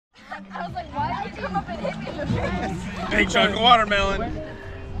I was like, why did you come up and hit me in the face? Big chunk of watermelon.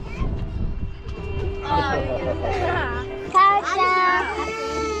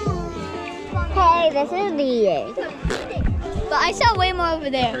 Hey, this is Zaya. But I saw way more over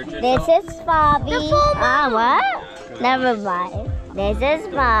there. This is Bobby. What? Never mind. This is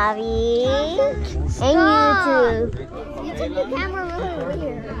Bobby. And YouTube. You took the camera really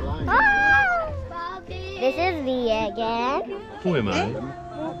weird. Bobby. This is Zaya again. Who am I?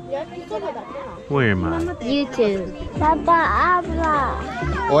 Where am I? YouTube. Papa habla.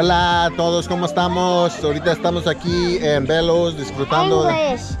 Hola a todos, ¿cómo estamos? Ahorita estamos aquí en Belos disfrutando.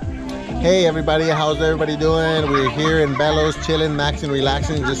 English. Hey everybody, how's everybody doing? We're here in Belos, chilling, maxing,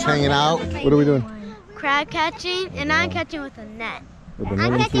 relaxing, just hanging out. What are we doing? Crab catching, and I'm catching with a net.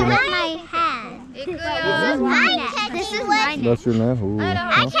 I'm catching with my hand. This is my net. That's your net? Ooh.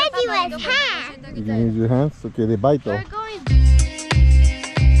 I'm catching with hand. You can use your hands? Okay, they bite though. We're going.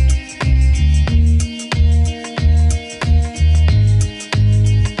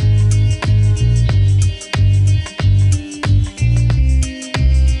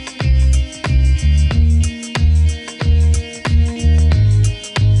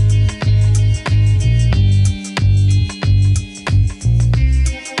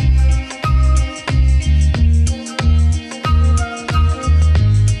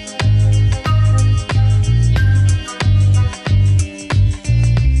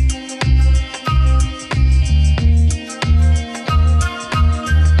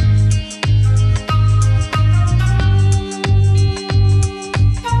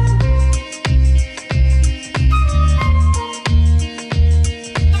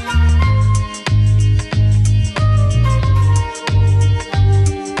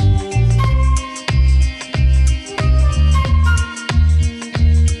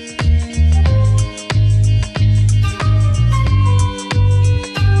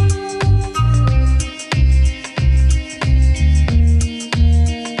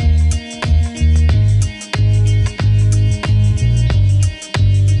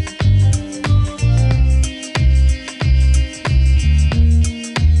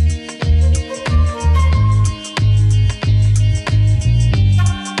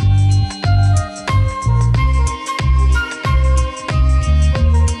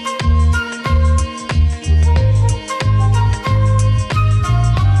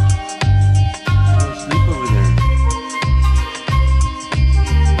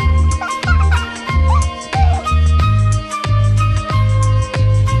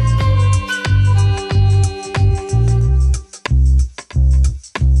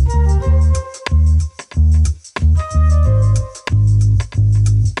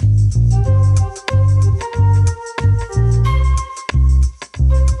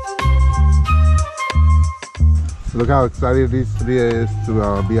 Look how excited these three is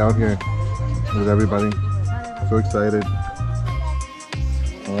to be out here with everybody. So excited.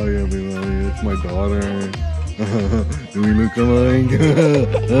 Oh yeah, baby, it's my daughter. Do we look alike?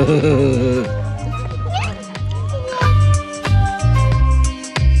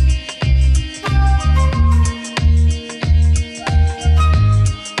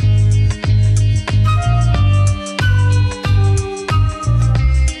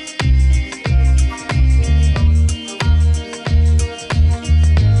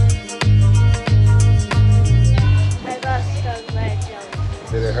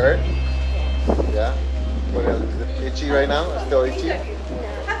 Did it hurt? Yeah? What else? Is it itchy right now? It's still itchy?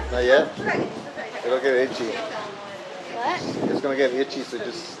 Not yet? It'll get itchy. What? It's gonna get itchy, so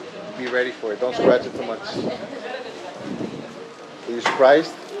just be ready for it. Don't scratch it too much. Are you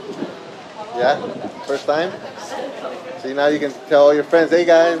surprised? Yeah? First time? See, now you can tell all your friends, hey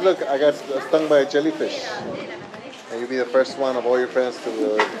guys, look, I got stung by a jellyfish. And you'll be the first one of all your friends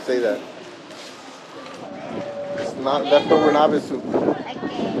to say that. It's not leftover novice soup.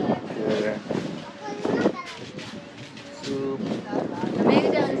 Yeah. Soup. Maybe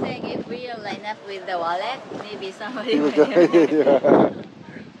they were saying if we line up with the wallet, maybe somebody will. Yeah.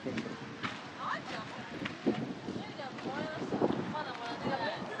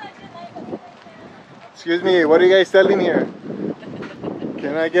 Excuse me, what are you guys selling here?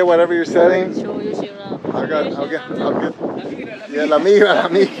 Can I get whatever you're selling? I'll get. Yeah, la migra.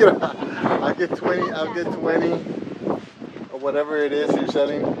 I'll get 20. I'll get 20 or whatever it is you're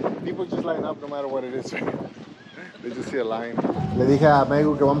selling. People just line up no matter what it is. They just see a line. Le dije a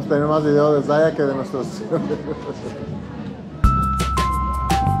Megu que vamos a tener más videos de Zaya que de nuestros.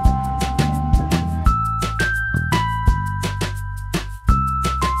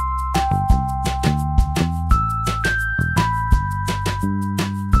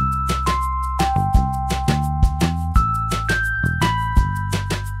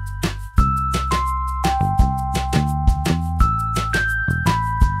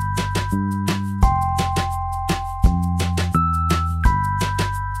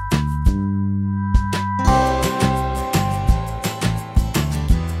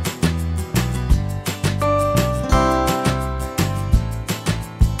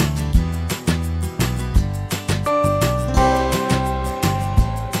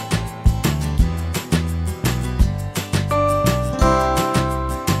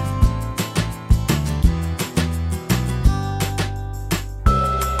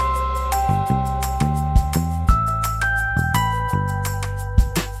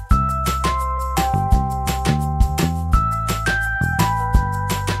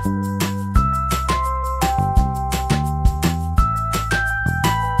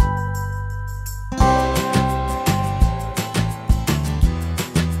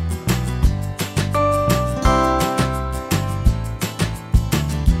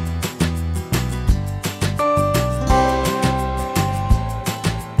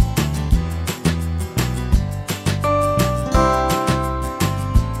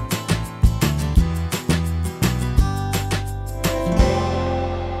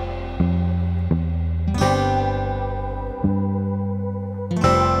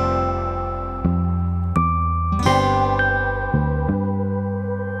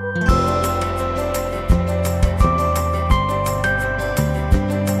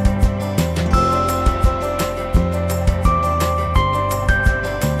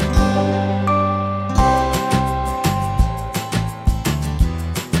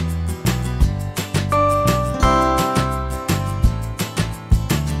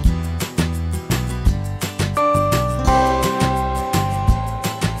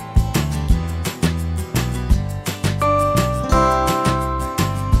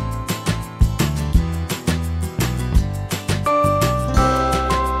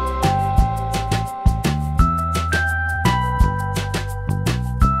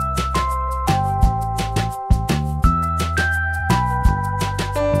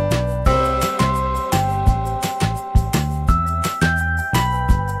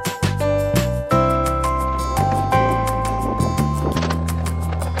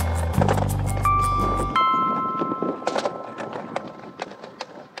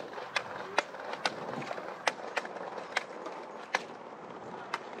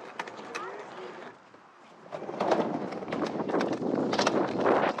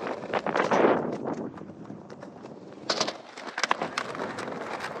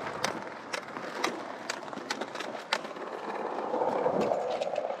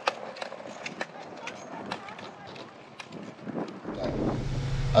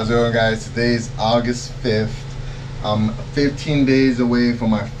 How's it going, guys? Today is August 5th. I'm 15 days away from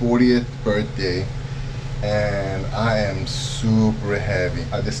my 40th birthday and I am super heavy.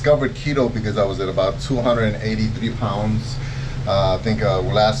 I discovered keto because I was at about 283 pounds. I think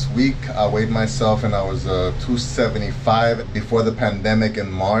last week I weighed myself and I was 275. Before the pandemic in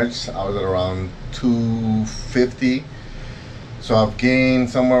March, I was at around 250. So I've gained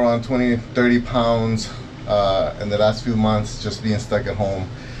somewhere around 20-30 pounds in the last few months just being stuck at home.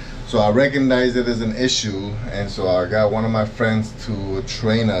 So I recognized it as an issue, and so I got one of my friends to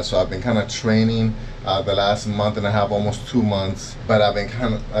train us. So I've been kind of training the last month and a half, almost 2 months. But I've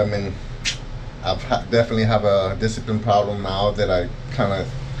definitely have a discipline problem now that I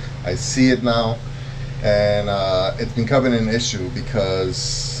see it now, and it's becoming an issue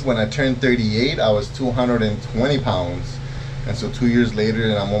because when I turned 38, I was 220 pounds, and so 2 years later,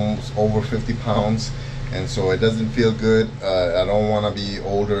 and I'm almost over 50 pounds. And so it doesn't feel good. I don't want to be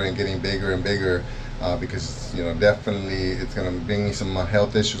older and getting bigger and bigger because, you know, definitely it's going to bring me some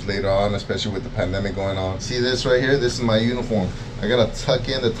health issues later on, especially with the pandemic going on. See this right here? This is my uniform. I got to tuck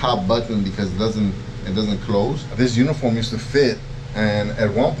in the top button because it doesn't close. This uniform used to fit, and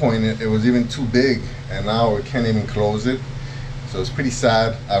at one point it was even too big, and now it can't even close it. So it's pretty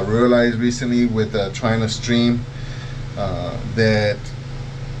sad. I realized recently with trying to stream that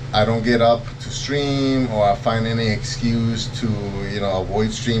I don't get up to stream, or I find any excuse to, you know,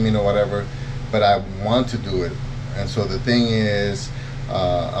 avoid streaming or whatever, but I want to do it. And so the thing is,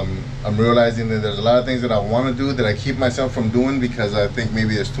 I'm realizing that there's a lot of things that I want to do that I keep myself from doing because I think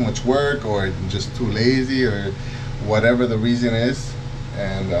maybe there's too much work or I'm just too lazy or whatever the reason is.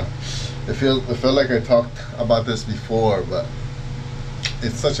 And it felt like I talked about this before, but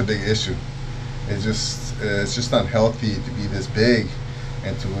it's such a big issue. It's just not healthy to be this big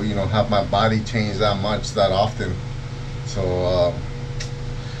and to, you know, have my body change that much that often. So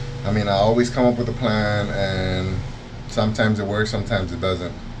I mean, I always come up with a plan, and sometimes it works, sometimes it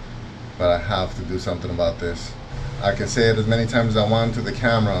doesn't, but I have to do something about this. I can say it as many times as I want to the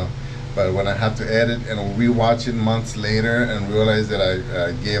camera, but when I have to edit and rewatch it months later and realize that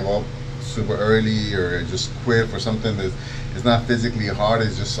I gave up super early or just quit for something that is not physically hard,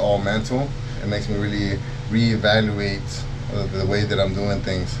 it's just all mental, it makes me really reevaluate the way that I'm doing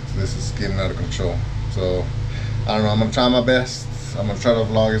things. This is getting out of control. So I don't know, I'm gonna try my best. I'm gonna try to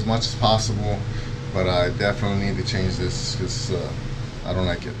vlog as much as possible, but I definitely need to change this because I don't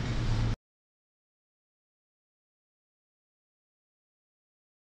like it.